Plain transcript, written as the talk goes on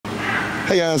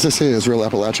Hey guys, this is Real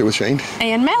Appalachia with Shane.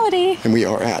 And Melody. And we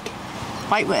are at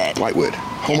Whitewood. Whitewood,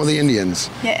 home of the Indians.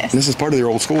 Yes. And this is part of their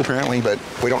old school apparently, but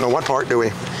we don't know what part, do we?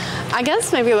 I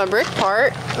guess maybe the brick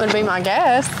part would be my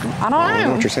guess. I don't know. I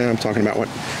know what you're saying. I'm talking about what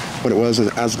it was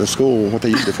as the school, what they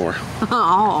used it for.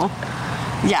 Oh.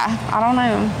 Yeah, I don't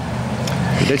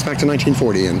know. It dates back to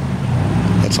 1940 and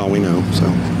that's all we know, so.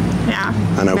 Yeah.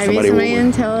 I know maybe somebody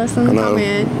can tell us in the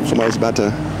comments. Somebody's about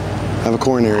to have a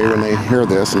coronary when they hear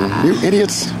this, and you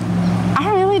idiots.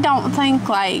 I really don't think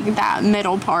like that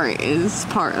middle part is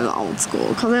part of the old school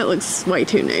because it looks way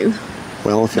too new.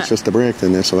 Well, if it's just the brick,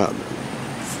 then it's about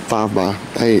 5 by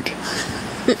 8.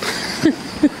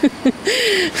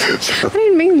 I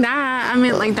didn't mean that. I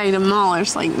meant like they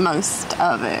demolished like most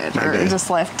of it, or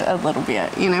just left a little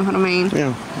bit. You know what I mean?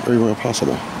 Yeah, very well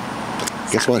possible.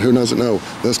 Guess what? Who doesn't know?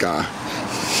 This guy.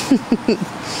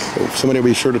 Somebody will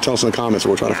be sure to tell us in the comments, or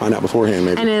we'll try to find out beforehand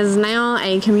maybe. And it is now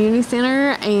a community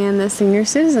center and the senior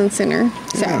citizen center.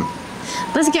 So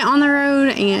let's get on the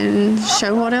road and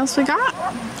show what else we got.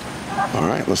 All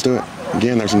right, let's do it.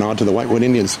 Again, there's a nod to the Whitewood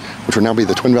Indians, which will now be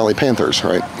the Twin Valley Panthers,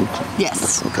 right?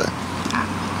 Yes. Okay.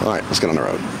 All right, let's get on the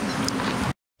road.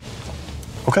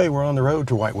 Okay, we're on the road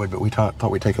to Whitewood, but we thought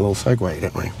we'd take a little segue,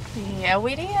 didn't we? Yeah,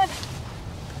 we did.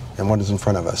 And what is in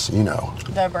front of us? You know.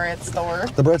 The bread store.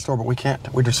 The bread store, but we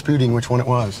can't. We're disputing which one it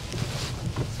was.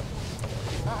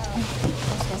 I was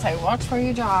going to say, watch where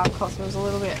you jog, because there's a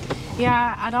little bit.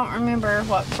 Yeah, I don't remember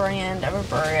what brand of a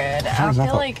bread. I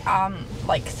feel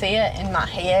like see it in my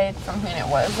head from when it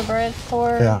was the bread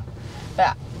store. Yeah.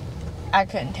 But I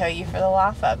couldn't tell you for the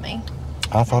life of me.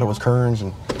 I thought it was Kern's,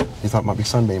 and you thought it might be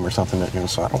Sunbeam or something,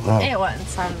 so I don't know. It wasn't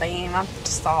Sunbeam. I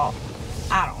just thought,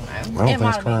 I don't know. I don't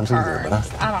think it's Kern's either,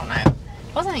 but I don't know.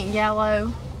 Wasn't it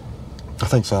yellow? I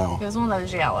think so. It was one of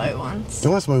those yellow ones. So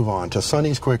let's move on to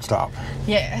Sonny's Quick Stop.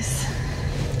 Yes.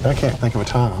 I can't think of a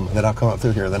time that I've come up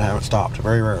through here that I haven't stopped,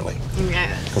 very rarely.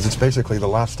 Yes. Because it's basically the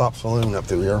last stop saloon up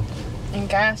through here. And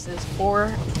gas is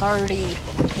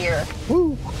 $4.30 here.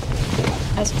 Woo!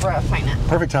 That's rough, ain't it?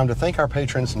 Perfect time to thank our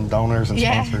patrons and donors and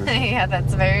sponsors. Yeah,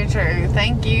 that's very true.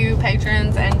 Thank you,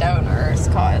 patrons and donors,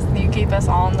 because you keep us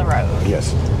on the road.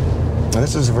 Yes. Now,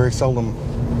 this is a very seldom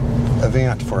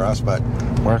event for us, but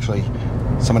we're actually,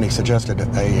 somebody suggested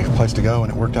a place to go,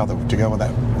 and it worked out to go with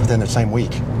that within the same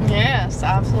week. Yes,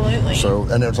 absolutely. So,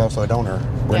 and there's also a donor,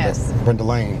 Brenda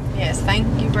Lane. Yes, thank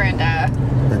you, Brenda.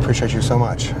 We appreciate you so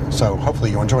much. So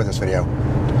hopefully you'll enjoy this video.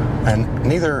 And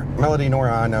neither Melody nor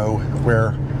I know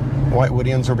where Whitewood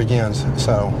ends or begins.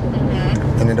 So,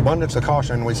 in an abundance of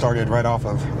caution, we started right off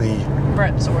of the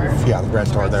bread store. Yeah, the bread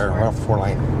store there, right off the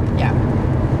 4-lane. Yeah.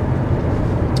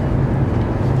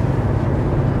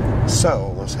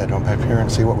 So let's head on back here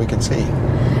and see what we can see.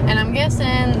 And I'm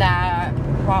guessing that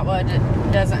Whitewood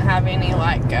doesn't have any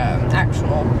like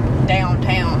actual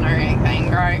downtown or anything,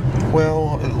 right?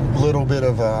 Well, a little bit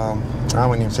of, I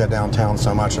wouldn't even say downtown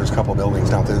so much. There's a couple of buildings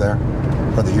down through there,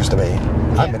 where there used to be.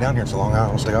 I haven't been down here so long,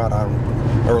 honest to God,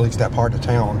 or at least that part of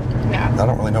town. Yeah. I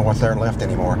don't really know what's there left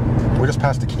anymore. We're just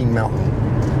past the Keene Mountain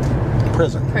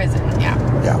Prison. Yeah.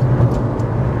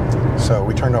 Yeah. So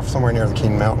we turned off somewhere near the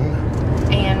Keene Mountain.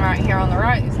 And right here on the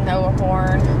right is Noah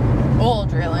Horn oil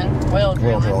drilling. Oil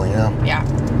drilling, yeah. Yeah.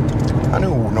 I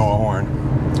knew Noah Horn.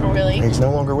 Oh, really? He's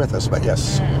no longer with us, but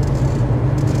yes.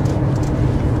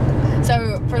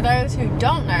 So, for those who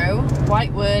don't know,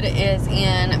 Whitewood is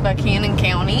in Buchanan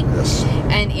County. Yes.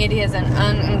 And it is an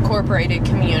unincorporated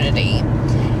community.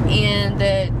 In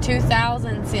the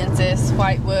 2000 census,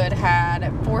 Whitewood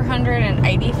had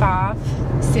 485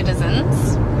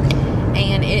 citizens.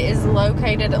 And it is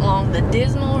located along the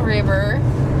Dismal River,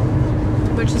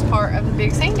 which is part of the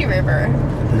Big Sandy River.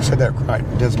 You said that right,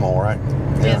 Dismal, right?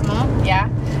 Dismal, yeah.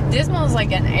 Dismal is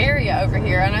like an area over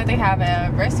here. I know they have a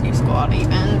rescue squad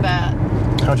even, but...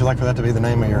 How would you like for that to be the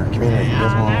name of your community?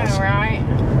 Dismal, I know, right?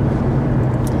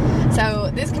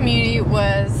 So this community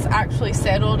was actually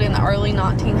settled in the early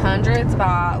 1900s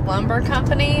by lumber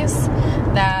companies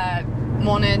that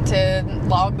wanted to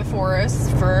log the forest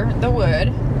for the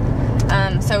wood.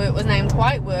 So it was named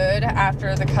Whitewood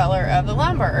after the color of the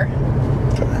lumber.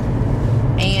 Okay.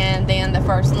 And then the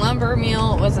first lumber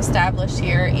mill was established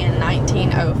here in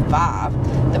 1905.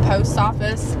 The post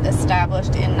office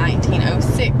established in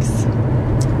 1906.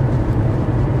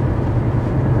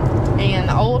 And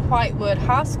the old Whitewood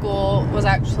High School was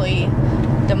actually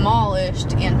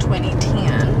demolished in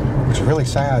 2010. Which is really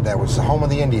sad. That was the home of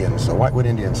the Indians, the Whitewood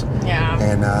Indians. Yeah.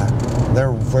 And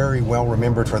they're very well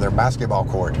remembered for their basketball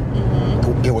court.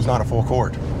 It was not a full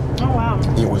court. Oh, wow.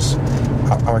 It was,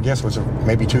 I guess, it was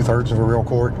maybe 2/3 of a real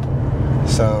court.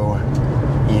 So,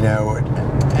 you know,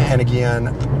 and again,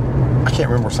 I can't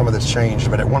remember some of this changed,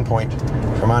 but at one point,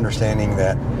 from my understanding,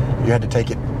 that you had to take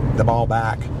the ball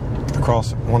back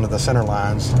across one of the center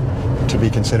lines to be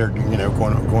considered,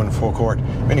 going full court.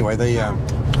 Anyway, I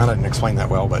didn't explain that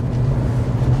well, but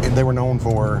they were known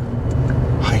for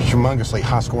humongously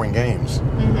high-scoring games.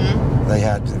 Mm-hmm. They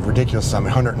had ridiculous,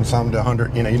 100 and some to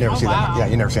 100. You never see that. Yeah,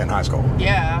 you never see it in high school.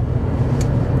 Yeah.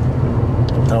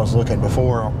 I was looking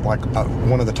before,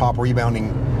 one of the top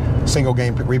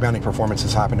single-game rebounding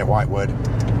performances happened at Whitewood.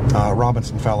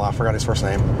 Robinson fella, I forgot his first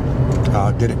name,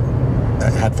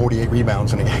 had 48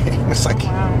 rebounds in a game. It's like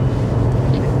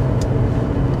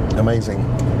amazing.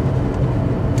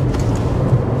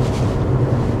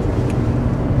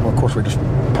 Well, of course, we just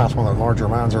passed one of the larger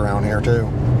mines around here too.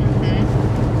 Mm-hmm.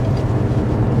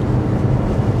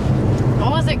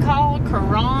 What was it called?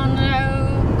 Corondo?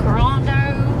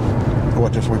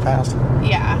 What, just we passed?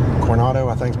 Yeah. Coronado,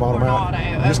 I think, is bottom out.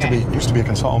 Okay. Used to be a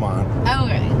Consol mine.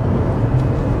 Okay.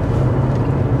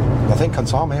 I think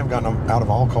Consol may have gotten out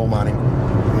of all coal mining.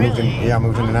 Moved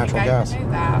into natural gas. Knew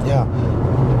that. Yeah.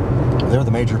 They were the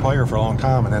major player for a long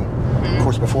time, and then, of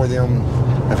course, before them,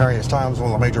 at various times,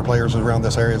 one of the major players around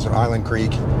this area is Island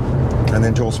Creek, and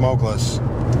then Joel Smokeless.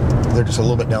 They're just a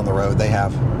little bit down the road. They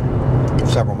have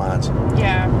several mines.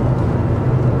 Yeah.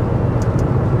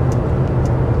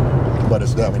 But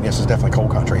this is definitely coal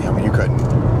country. I mean, you couldn't.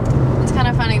 It's kind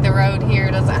of funny, the road here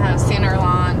doesn't have center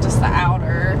line, just the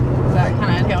outer. That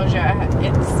kind of tells you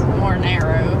it's more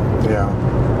narrow. Yeah.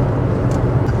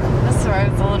 This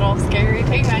road's a little scary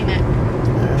too, ain't it?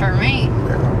 Yeah. For me.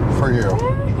 Yeah, for you.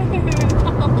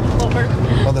 Oh, Lord.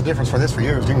 Well, the difference for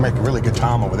you is you can make a really good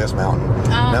time over this mountain.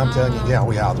 Now I'm telling you,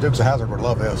 the Dukes of Hazzard would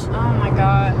love this. Oh my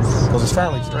gosh. Because it's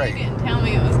fairly straight. You didn't tell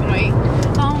me it was going to be.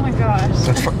 Oh my gosh.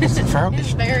 It's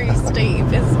very steep.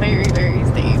 It's very, very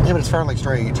steep. Yeah, but it's fairly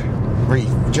straight. Very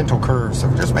gentle curves, so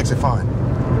it just makes it fun.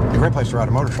 A great place to ride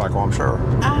a motorcycle, I'm sure.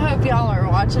 I hope y'all are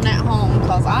watching at home,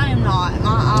 because I am not. My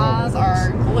eyes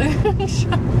are glued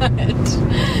shut.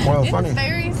 Well, it's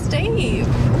very steep.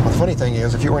 Well, the funny thing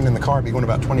is, if you weren't in the car, I'd be going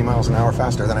about 20 miles an hour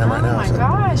faster than I am right now. Oh my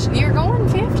gosh, you're going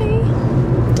 50?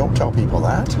 Don't tell people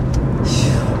that.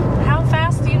 How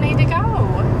fast do you need to go?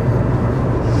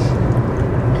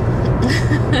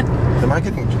 Am I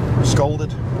getting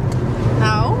scolded?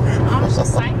 No, I'm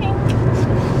just saying.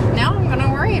 Now I'm going to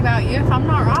worry about you if I'm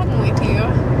not riding with you.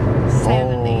 70.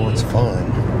 Oh, it's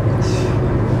fun.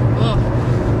 Ugh.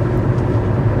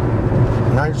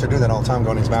 And I used to do that all the time,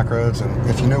 going these back roads, and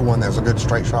if you knew one that was a good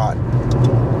straight shot,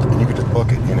 you could just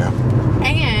book it,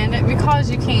 And because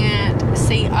you can't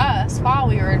see us while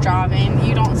we were driving,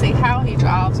 you don't see how he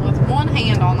drives with one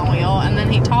hand on the wheel, and then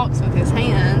he talks with his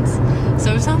hands.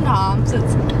 So sometimes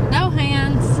it's no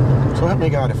hands. So help me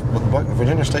God, if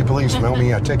Virginia State Police mail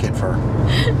me a ticket for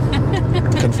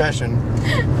confession.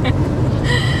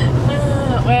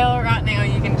 Well, right now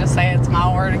you can just say it's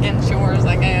my word against yours,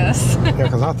 I guess. Yeah,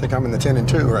 because I think I'm in the 10 and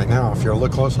 2 right now, if you'll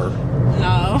look closer.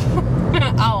 No.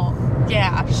 Oh,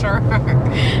 yeah, sure. I'm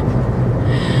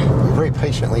very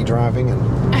patiently driving and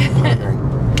pondering.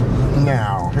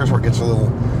 Now, here's where it gets a little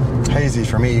hazy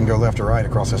for me. You can go left or right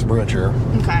across this bridge here.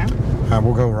 Okay.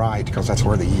 We'll go right, because that's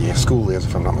where the school is,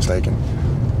 if I'm not mistaken.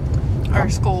 Or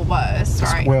school bus,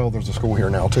 right? Well, there's a school here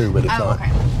now, too, but it's not.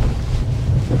 Okay.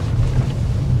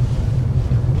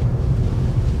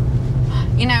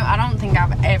 I don't think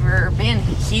I've ever been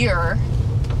here.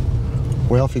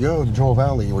 Well, if you go to Joel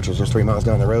Valley, which is just 3 miles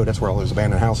down the road, that's where all those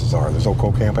abandoned houses are. Those old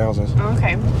coal camp houses.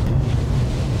 Okay.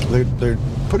 They're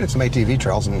putting some ATV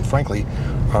trails, and frankly,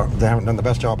 they haven't done the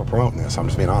best job of promoting this. I'm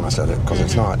just being honest at it, because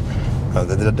it's not.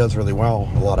 It does really well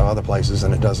a lot of other places,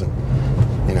 and it doesn't,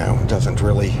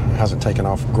 hasn't taken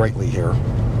off greatly here.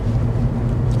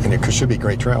 And it should be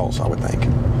great trails, I would think.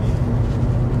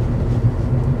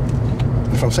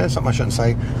 If I'm saying something I shouldn't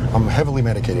say, I'm heavily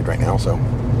medicated right now, so.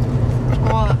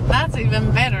 Well, that's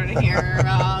even better to hear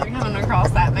coming across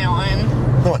that mountain.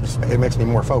 No, it makes me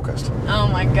more focused. Oh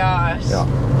my gosh. Yeah.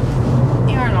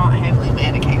 You're not heavily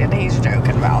medicated. He's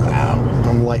joking about that.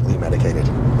 I'm lightly medicated.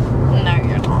 No,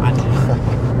 you're not.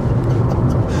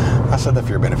 I said that for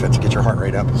your benefit, to get your heart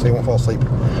rate up so you won't fall asleep.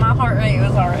 My heart rate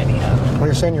was already up. Well,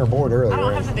 you're saying you were bored earlier. I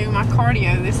don't have to do my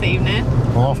cardio this evening.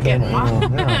 Off camera.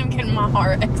 I'm getting my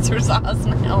heart exercise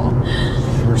now.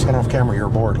 You were saying off camera you were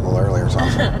bored a little earlier, so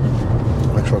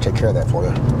I'll make sure I take care of that for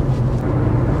you.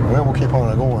 Well, we'll keep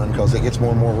on going, because it gets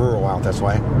more and more rural out this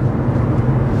way.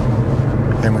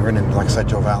 And we ran into, like I said,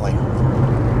 Joe Valley,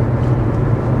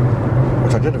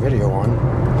 which I did a video on.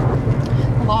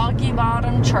 Loggy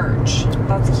Bottom Church.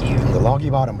 That's cute. The Loggy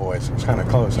Bottom Boys. It's kind of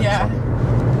close. Yeah.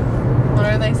 What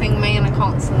are they saying? Man of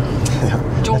constant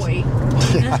joy.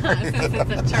 Since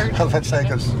it's a church. I was about to say,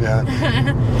 because, yeah,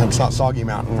 it's not Soggy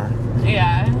Mountain or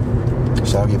Yeah.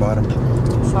 Soggy Bottom.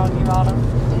 Soggy Bottom.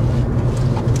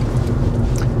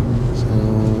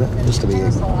 So that used to be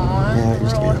a salon, yeah, it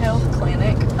used to be rural a health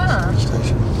clinic. Huh.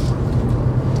 station.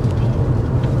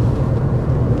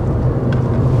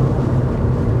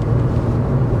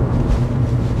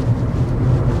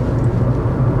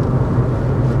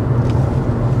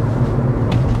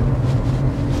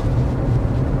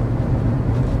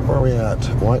 Where are we at?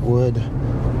 Whitewood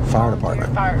Fire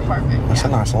Department. Fire Department. That's a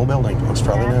nice little building. Looks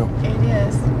fairly new. It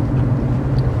is.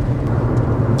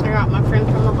 I got my friend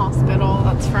from the hospital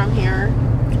that's from here.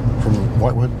 From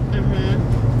Whitewood?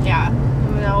 Mm-hmm. Yeah.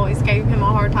 We always gave him a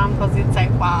hard time because he'd say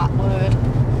Whitewood.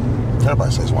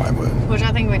 Everybody says Whitewood. Which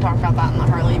I think we talked about that in the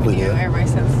Hurley video. did. Everybody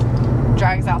says,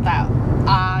 drags out that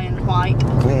I in white.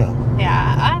 Yeah.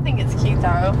 Yeah, I think it's cute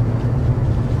though.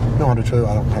 No, I do too.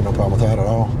 I don't have no problem with that at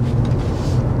all.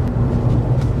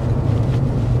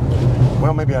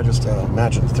 Well, maybe I just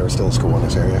imagined that there was still a school in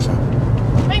this area, so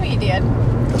Maybe you did.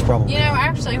 that's probably. You know,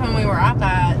 actually, when we were at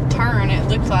that turn, it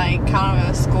looked like kind of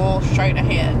a school straight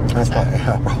ahead. That's So, probably,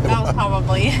 yeah, probably that was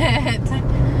probably it.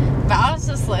 But I was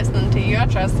just listening to you. I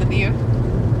trusted you.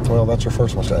 Well, that's your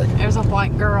first mistake. There's a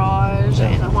white garage Yeah.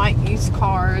 and a white used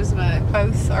cars, but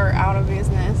both are out of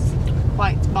business.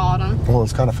 White's bottom. Well,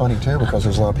 it's kind of funny too because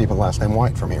there's a lot of people last name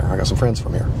White from here. I got some friends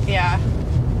from here. Yeah.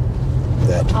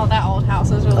 That. Oh, that old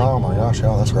house is really cool. Oh my gosh,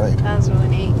 yeah, that's great. That was really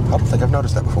neat. I don't think I've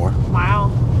noticed that before.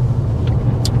 Wow.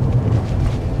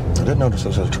 I did notice there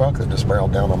was a truck that just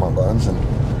barreled down on my buns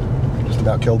and just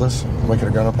about killed us. We could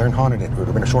have gone up there and haunted it. It would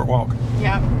have been a short walk.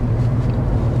 Yep.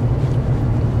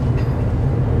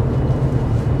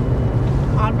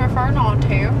 I'd prefer not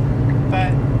to,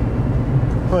 but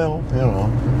Well, you know.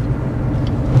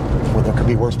 Well, there could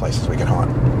be worse places we could haunt.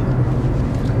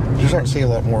 You're starting to see a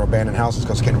lot more abandoned houses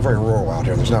because it's getting very rural out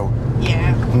here. There's no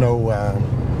yeah.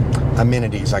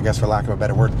 amenities, I guess, for lack of a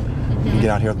better word. You get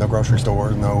out here with no grocery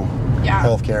stores, no Yeah.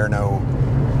 healthcare, no,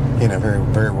 very,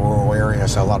 very rural area.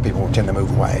 So a lot of people tend to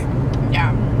move away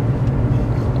Yeah.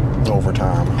 over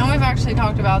time. And we've actually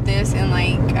talked about this in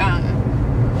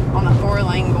on the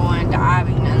 4-lane going to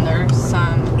Abingdon. There's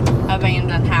some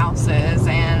abandoned houses,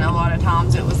 and a lot of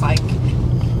times it was like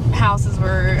houses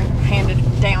were handed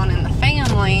down in the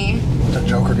family. That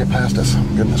Joker get past us.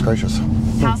 Goodness gracious.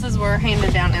 Houses were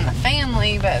handed down in the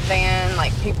family, but then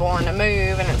like people want to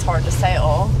move and it's hard to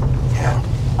sell. Yeah.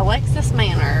 Alexis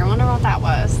Manor. I wonder what that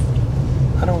was.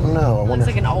 I don't know. I Looks wonder.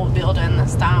 like an old building, the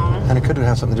stone. And it could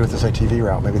have something to do with this ATV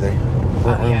route. Maybe they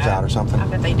rent rooms out or something. I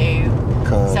bet they do.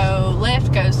 'Cause- So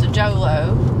left goes to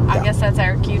Jolo. I Yeah. guess that's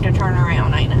our cue to turn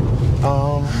around, ain't it?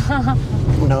 No,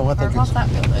 I Or think what's it's, that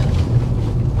building?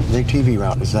 the ATV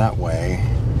route is that way,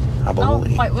 I Oh,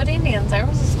 believe. Whitewood Indians. There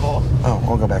was a school. Oh,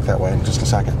 I'll go back that way in just a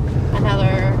second.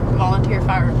 Another volunteer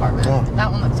fire department. Oh.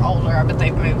 That one looks older. I bet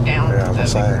they've moved down Yeah, I to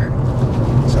was the gonna say. bigger.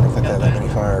 So I don't think they have that many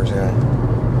fires, yeah.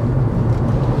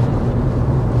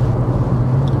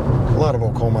 A lot of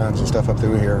old coal mines and stuff up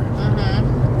through here.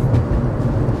 Mm-hmm.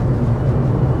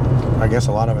 I guess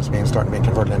a lot of it's starting to be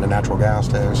converted into natural gas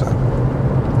too, so.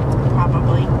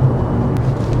 Probably.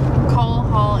 Coal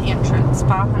Hall entrance,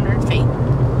 500 feet.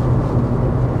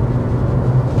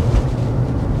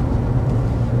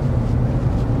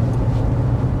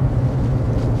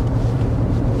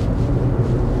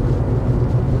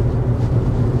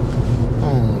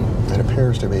 It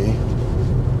appears to be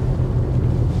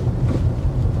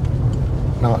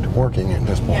not working at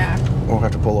this point. Yeah. We'll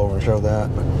have to pull over and show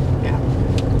that, but Yeah.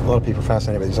 a lot of people are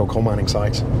fascinated by these old coal mining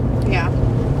sites. Yeah.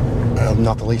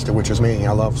 Not the least of which is me.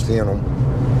 I love seeing them.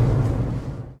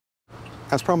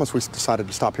 As promised, we decided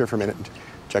to stop here for a minute and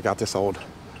check out this old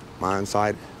mine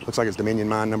site. Looks like it's Dominion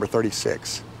Mine number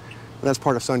 36. And that's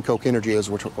part of Suncoke Energy,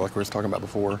 which, like we were talking about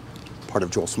before, part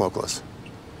of Joel Smokeless.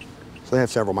 So they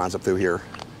have several mines up through here.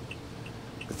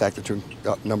 The fact that you're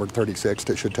numbered 36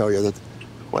 should tell you that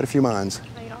quite a few mines.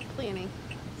 They got plenty.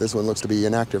 This one looks to be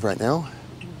inactive right now.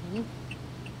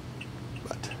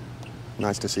 But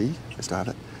nice to see. Nice to have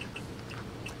it.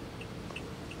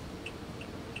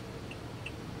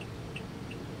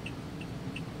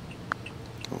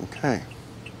 Okay.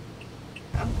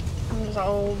 There's an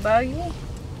old buggy.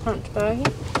 Hunt buggy.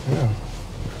 Yeah.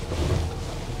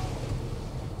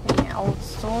 Yeah, old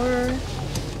store.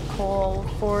 Cool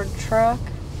Ford truck.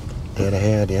 Dead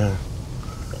ahead, yeah.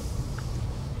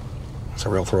 It's a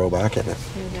real throwback, isn't it?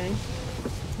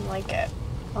 Mm-hmm. I like it.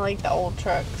 I like the old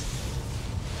trucks.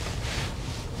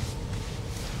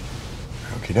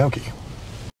 Okie dokie.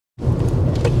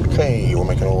 Okay, we'll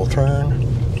make a little turn.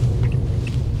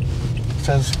 It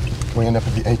says we end up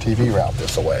at the ATV route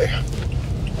this way.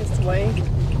 Causeway.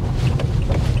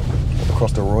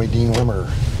 Across the Roy Dean Rimmer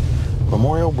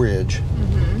Memorial Bridge.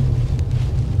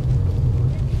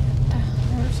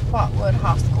 There's Whitewood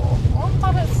High School. Well, I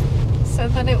thought it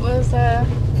said that it was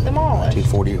demolished.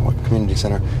 1940 Community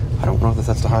Center. I don't know if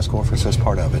that's the high school or if it's just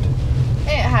part of it.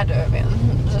 It had to have been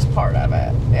just part of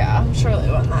it. Yeah, surely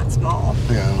it wasn't that small.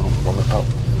 Yeah,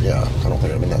 I don't think it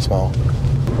would have been that small.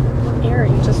 Here,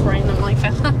 he just randomly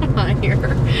fell out here.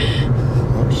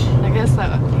 Oops. I guess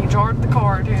he jarred the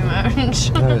car too much.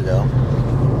 There you go.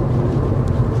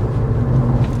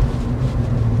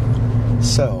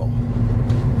 So,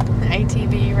 the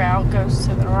ATV route goes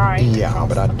to the right. Yeah,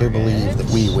 but I do believe that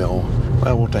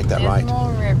we'll take that right.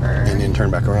 Dismal River. And then turn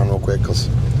back around real quick because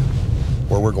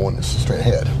where we're going is straight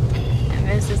ahead. And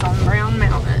this is on Brown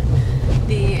Mountain.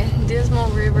 The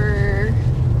Dismal River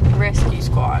Rescue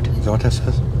Squad. Is that what that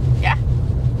says? Yeah.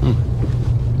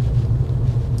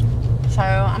 So,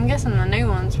 I'm guessing the new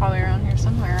one's probably around here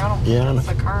somewhere. I don't think it's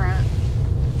the current.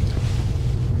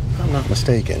 If I'm not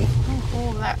mistaken. Oh,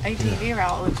 cool. That ATV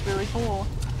route looks really cool.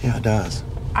 Yeah, it does.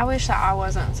 I wish that I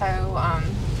wasn't so,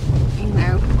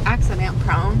 accident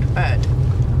prone, but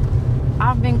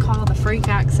I've been called a freak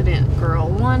accident girl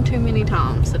one too many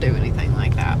times to do anything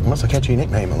like that. Must have catchy a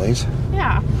nickname at least.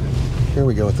 Yeah. Here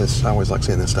we go with this. I always like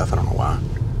seeing this stuff. I don't know why.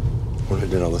 What they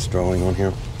did all this drawing on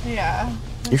here. Yeah.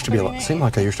 Used to be a lot. Seemed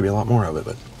like there used to be a lot more of it,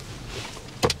 but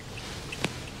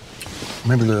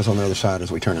maybe there is on the other side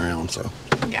as we turn around. So.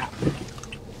 Yeah.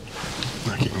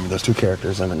 I can't remember those two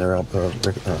characters. I mean, they're out.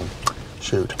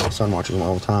 Shoot, my son watches them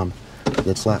all the time.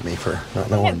 He'd slap me for not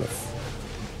knowing. But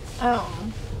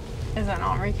is that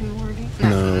not Rick and Morty?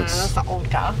 No, that's the old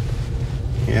guy.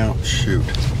 Yeah, shoot.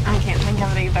 I can't think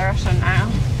of it either. I should know.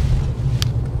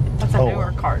 That's a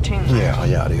newer cartoon.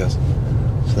 Yeah, it is.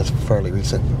 So that's fairly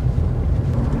recent.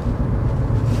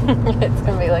 It's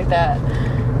gonna be like that.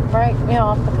 Break me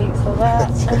off a piece of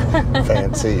that.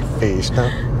 Fancy feast, huh?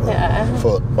 Yeah.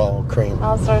 Football cream.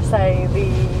 I was going to say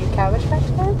the Cabbage Patch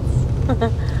Kids.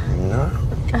 No.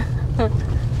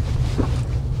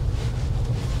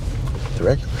 The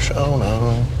regular show,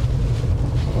 no.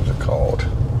 What was it called?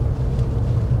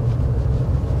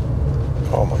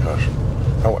 Oh my gosh.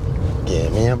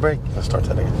 Give me a break. Let's start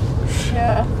that again.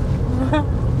 Yeah.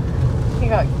 You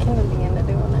got Kimberly into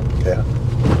doing it. Yeah.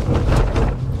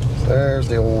 So there's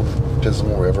the old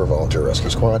Dismal River Volunteer Rescue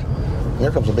Squad. And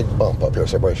here comes a big bump up here,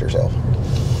 so brace yourself.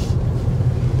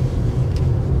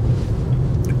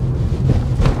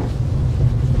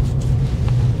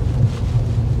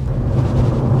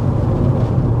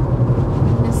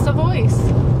 It's the voice.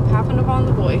 Happened upon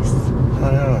the voice.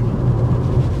 I know.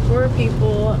 For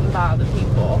people, by the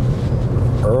people.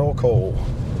 Earl Cole.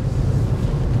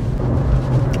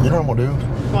 You know what I'm gonna do?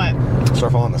 What?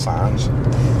 Start following the signs.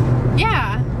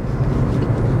 Yeah.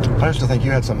 I used to think you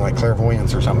had some like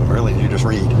clairvoyance or something. Really, you just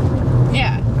read.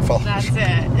 Yeah. That's it.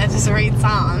 I just read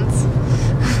signs.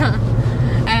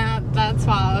 And that's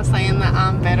why I was saying that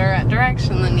I'm better at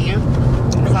direction than you.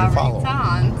 Because I read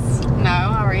signs. No,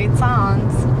 I read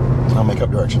signs. I'll make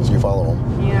up directions. You follow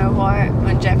them. You know what?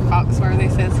 When Jeff Foxworthy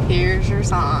says, "Here's your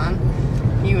sign,"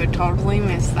 you would totally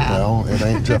miss that. Well, it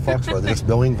ain't Jeff Foxworthy. It's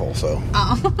Bill Engvall, so.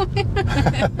 Oh.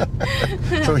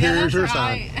 So here's your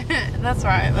sign. That's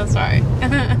right. That's right.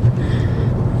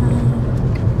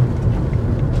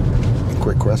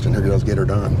 Quick question. Who does Get Her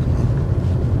Done?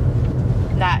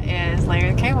 That is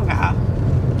Larry the Cable Guy.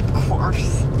 Of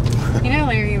course. You know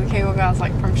Larry the Cable Guy's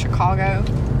like from Chicago? I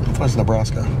thought it's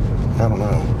Nebraska. I don't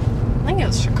know. I think it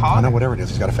was Chicago. I know whatever it is.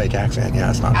 He's got a fake accent. Yeah,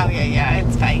 it's not. Oh, yeah.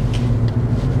 It's fake.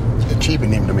 It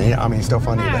cheapened him to me. I mean, he's still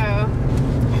funny. No.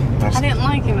 I didn't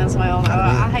like him as well, though.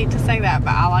 I hate to say that,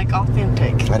 but I like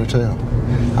authentic. I do too.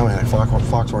 I mean, like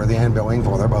Foxworthy and Bill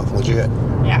Engvall, they're both legit.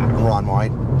 Yeah. Ron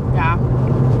White. Yeah.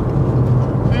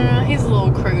 He's a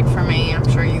little crude for me. I'm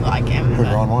sure you like him. Who's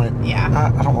Ron White?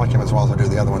 Yeah. I don't like him as well as I do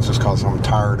the other ones just because I'm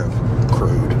tired of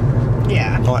crude.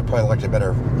 Yeah. I probably liked it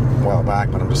better a while back,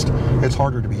 but it's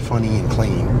harder to be funny and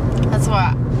clean. That's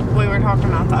what we were talking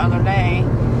about the other day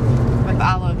with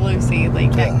I Love Lucy.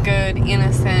 Like, that good,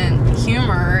 innocent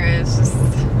humor is just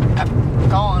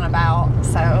gone about.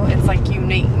 So it's like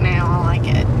unique now. I like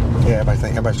it. Yeah,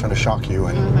 everybody's trying to shock you,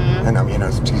 and I mean,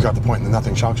 you got the point that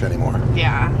nothing shocks you anymore.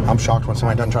 Yeah. I'm shocked when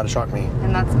somebody doesn't try to shock me.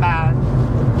 And that's bad.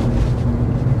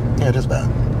 Yeah, it is bad.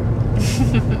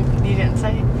 You didn't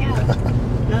say it? Yeah.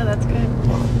 No, that's good.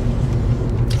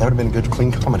 That would have been a good,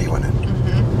 clean comedy, wouldn't it?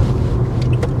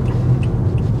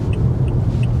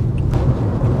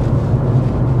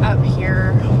 Up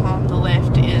here on the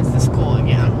left is the school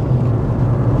again.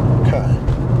 Okay.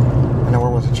 Now,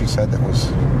 where was it you said that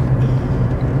was...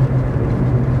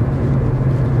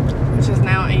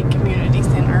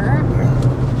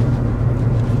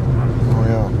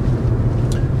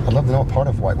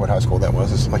 what high school that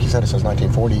was. It's, like you said, it says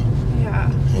 1940. Yeah.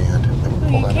 And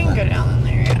then Well, you can go down in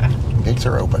there, yeah. Gates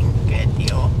are open. Good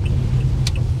deal.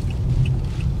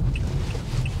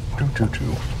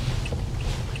 Doo-doo-doo.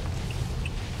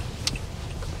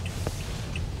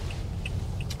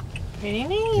 Pretty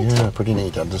neat. Yeah, pretty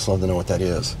neat. I'd just love to know what that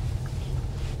is.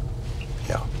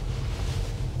 Yeah.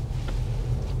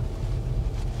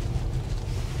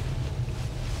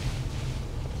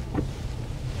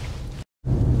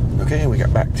 Okay, we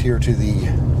got back here to the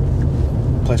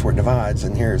place where it divides,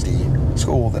 and here's the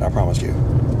school that I promised you.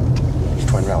 It's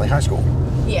Twin Valley High School.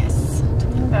 Yes,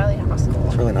 Twin Valley High School.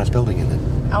 It's a really nice building, isn't it?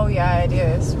 Oh yeah, it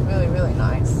is. Really, really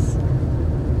nice.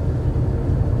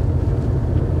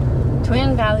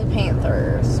 Twin Valley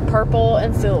Panthers, purple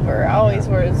and silver. I always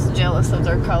was jealous of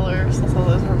their colors. I thought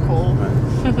those were cool.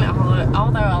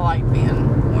 Although I like being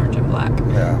orange and black.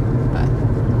 Yeah. But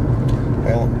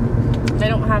Well, they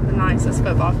don't have the nicest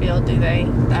football field, do they?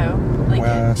 Though.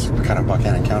 well, it's kind of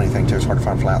Buchanan County thing too. It's hard to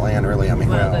find flat land, really. I mean,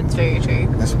 well, that's very true.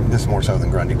 This more so than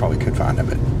Grundy probably could find it,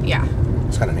 but Yeah.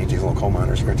 it's kind of neat. These little coal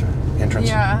miners here at the entrance.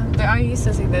 Yeah, I used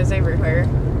to see those everywhere.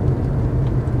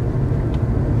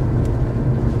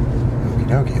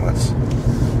 Okay, let's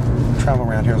travel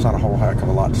around here. There's not a whole heck of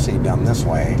a lot to see down this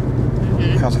way.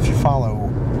 Because if you follow,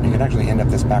 you can actually end up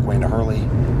this back way into Hurley.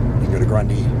 You can go to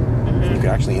Grundy. And you can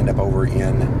actually end up over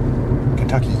in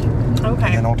Kentucky. Okay.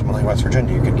 And then ultimately West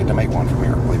Virginia. You can get to make one from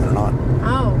here, believe it or not.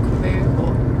 Oh, very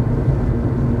cool.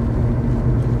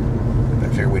 I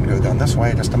figured we'd go down this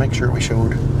way just to make sure we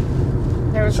showed.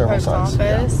 There was a several post sites,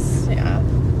 office. Yeah.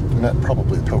 And that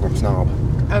probably the Pilgrim's Knob.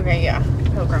 Okay, yeah.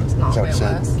 Pilgrim's Knob Is it that what it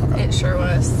was. said? Okay. It sure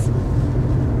was.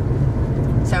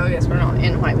 So I guess we're not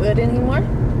in Whitewood anymore?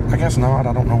 I guess not.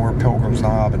 I don't know where Pilgrim's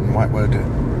Knob and Whitewood.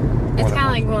 It's kind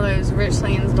of like one of those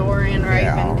Richlands, Dorian,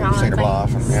 Raven kind of Cedar things.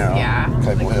 Bluff, and, Yeah.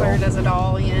 Cable Like Hill. where does it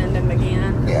all end and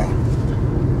begin? Yeah.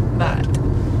 But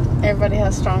everybody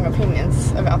has strong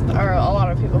opinions about or a lot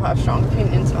of people have strong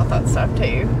opinions about that stuff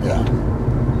too. Yeah.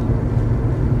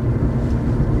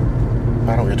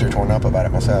 I don't get too torn up about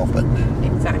it myself, but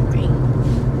Exactly.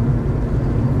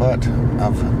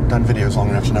 I've done videos long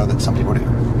enough to know that some people do.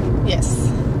 Yes.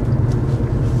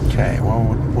 Okay, well,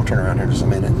 we'll turn around here just a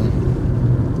minute.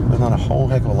 There's not a whole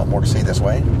heck of a lot more to see this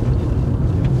way.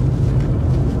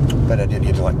 But I did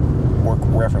get to, like,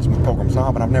 reference Pilgrim's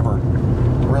Knob, and I've never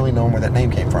really known where that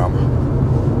name came from.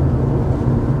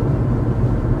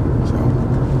 So,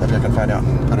 maybe I can find out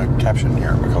and put a caption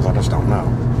here, because I just don't know.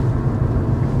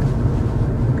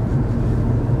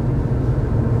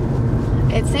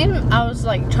 It seemed, I was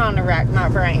like trying to rack my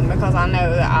brain because I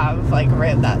know that I've like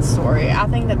read that story. I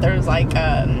think that there's like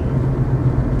a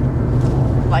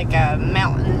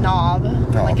mountain knob,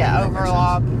 like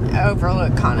an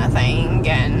overlook kind of thing,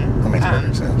 and That makes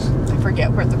perfect sense. I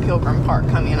forget where the Pilgrim Park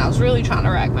come in. I was really trying to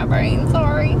rack my brain,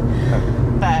 sorry.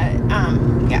 But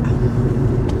yeah,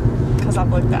 because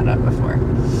I've looked that up before.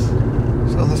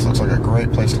 So this looks like a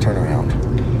great place to turn around.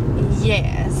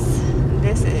 Yes,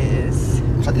 this is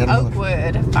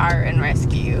Oakwood Fire and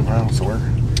Rescue. Well, so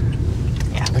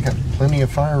Yeah. they got plenty of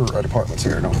fire departments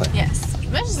here, don't they? Yes,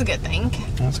 which is a good thing.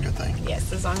 That's a good thing.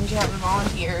 Yes, as long as you have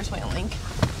volunteers willing.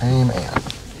 Amen.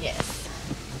 Yes.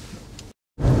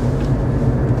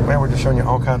 Well, we're just showing you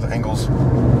all kinds of angles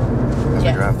as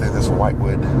we drive through this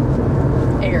Whitewood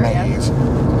Area. maze.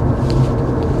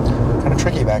 Kind of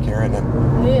tricky back here, isn't it?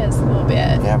 It is a little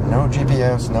bit. You have no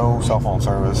GPS, no cell phone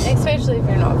service. Especially if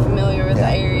you're not familiar with the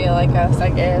area like us, I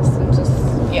guess, and just,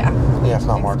 Yeah, it's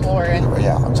not marked. Exploring.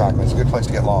 Yeah, exactly. It's a good place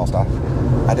to get lost. I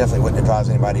definitely wouldn't advise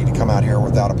anybody to come out here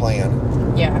without a plan.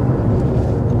 Yeah.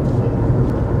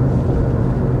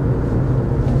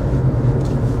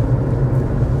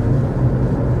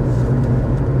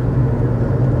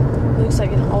 Looks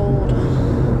like an old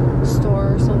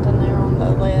store or something there on the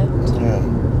left. Yeah.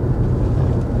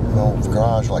 An old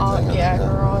garage-like thing. Yeah,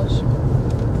 garage.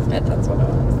 I bet that's what it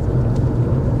was.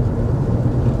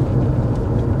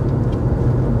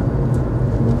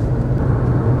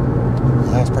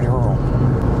 That's pretty rural.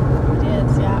 It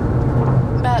is, yeah.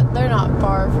 But they're not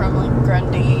far from like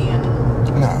Grundy and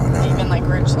even like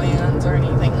Richlands or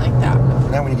anything like that.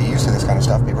 Now when you get used to this kind of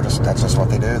stuff, people that's just what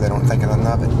they do. They don't think of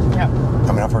nothing of it. Yep.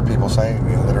 I mean, I've heard people say,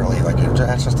 literally, like,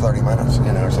 that's just 30 minutes,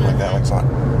 or something like that. Like, it's not,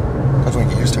 because when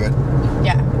you get used to it.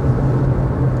 Yeah.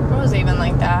 It was even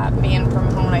like that. Being from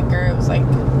Homemaker, it was like,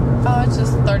 oh, it's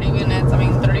just 30 minutes. I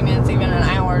mean, 30 minutes, even an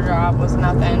hour drive was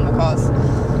nothing because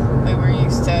we were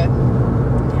used to,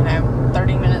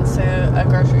 30 minutes to a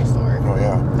grocery store. Oh,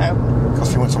 yeah. So. Because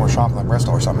if you went somewhere shopping like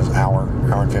Bristol or something, it's an hour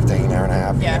and 15, hour and a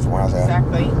half. Yeah, from where I was at.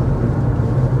 exactly. I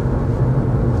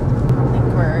think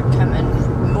we're coming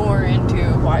more into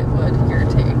Whitewood here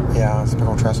too. Yeah, this big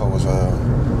old trestle was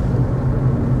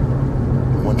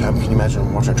one time. Can you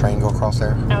imagine watching a train go across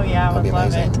there? Oh yeah, I would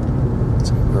love it.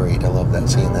 It's great. I love that,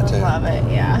 seeing that too. I love it,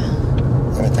 yeah.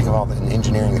 I mean, think of all the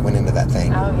engineering that went into that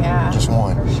thing. Oh yeah. Just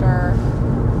one. For sure.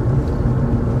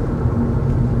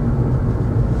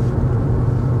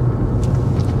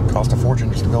 Cost a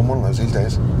fortune just to build one of those these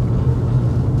days.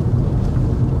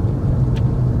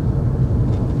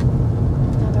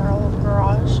 Another old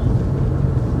garage.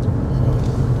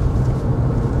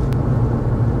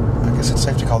 I guess it's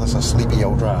safe to call this a sleepy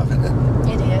old drive, isn't it?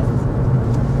 It is.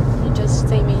 You just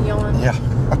see me yawn. Yeah.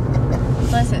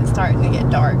 Plus it's starting to get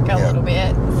dark a little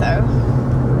bit, so.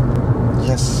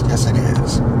 Yes, it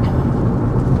is.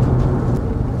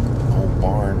 Old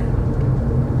barn.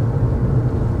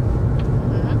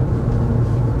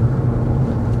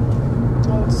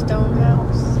 Old stone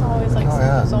house. I always like seeing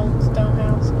those old stone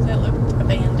houses. It looked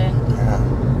abandoned. Yeah.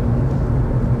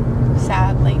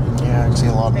 Sadly. Yeah, I can see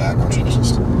a lot of that. Don't you? It's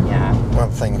just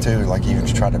one thing too. Like even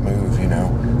to try to move,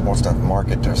 wants to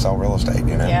market to sell real estate.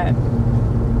 Yeah.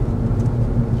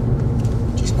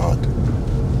 Just not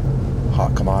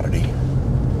hot commodity.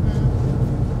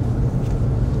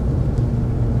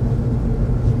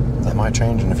 That might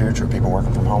change in the future. People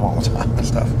working from home all the time and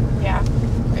stuff. Yeah,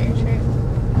 very true.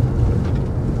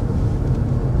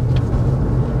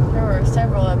 There were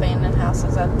several abandoned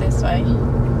houses up this way.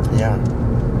 Yeah,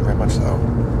 very much so.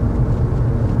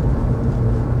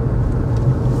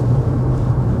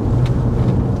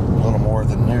 A little more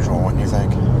than usual, wouldn't you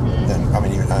think? I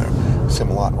mean, even I see them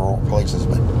a lot in rural places,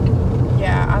 but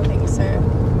yeah, I think so.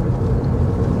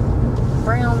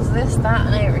 Browns, this, that,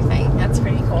 and everything. That's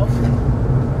pretty cool.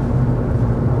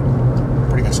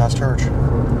 Pretty good sized church.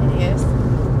 It is.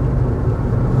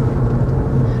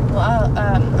 Well,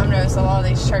 I've noticed a lot of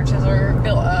these churches are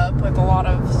built up with a lot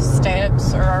of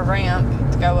steps or a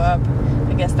ramp to go up.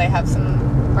 I guess they have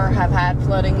have had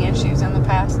flooding issues in the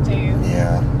past too.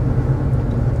 Yeah.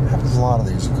 Happens a lot of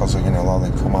these because a lot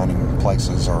of the coal mining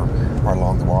places are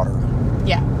along the water.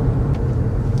 Yeah.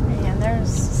 And there's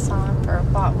a sign for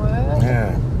Whitewood.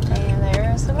 Yeah. And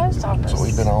there's the post office. So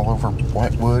we've been all over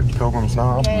Whitewood, Pilgrim's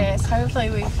Knob. Yes, hopefully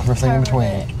we've everything in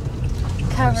between.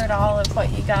 Covered all of what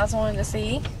you guys wanted to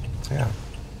see. Yeah.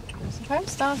 There's the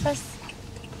post office.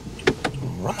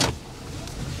 Right.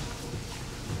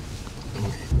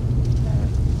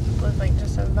 Looks like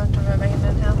just a bunch of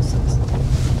abandoned houses.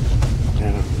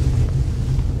 Yeah.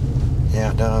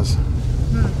 Yeah, it does.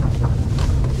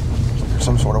 There's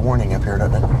some sort of warning up here,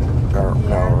 doesn't it? Or,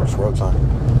 no, it's a road sign.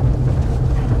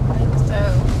 I think so.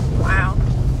 Wow.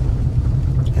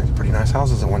 Yeah, it's pretty nice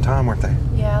houses at one time, weren't they?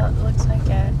 Yeah, it looks like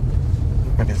it.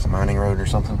 Maybe it's a mining road or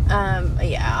something.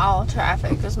 Yeah, all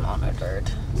traffic is monitored,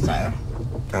 so.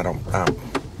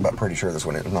 I'm pretty sure this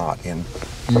one is not in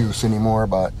use anymore,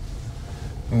 but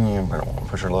I don't want to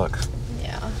push her luck.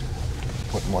 Yeah.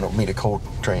 Wouldn't want to meet a coal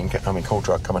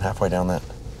truck coming halfway down that.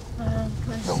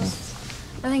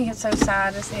 I think it's so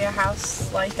sad to see a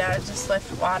house like that just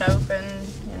left wide open,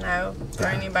 for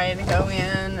anybody to go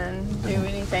in and do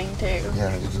anything to.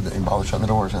 Yeah, just didn't bother shutting the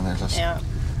doors in there. Yeah.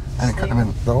 And it couldn't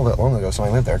have been all that long ago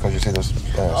somebody lived there because you see those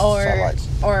satellites.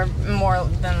 Or more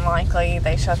than likely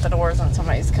they shut the doors and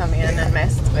somebody's come in and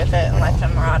messed with it and left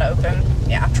them right open.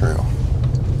 Yeah. True.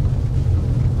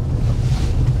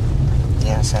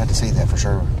 Yeah, sad to see that for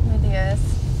sure. It is.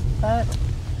 But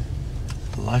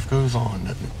life goes on,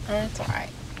 doesn't it? it's alright.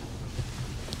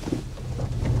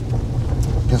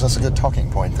 Gives us a good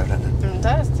talking point, though, doesn't it? It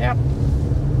does, yep.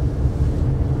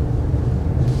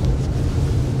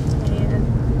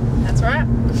 And that's right.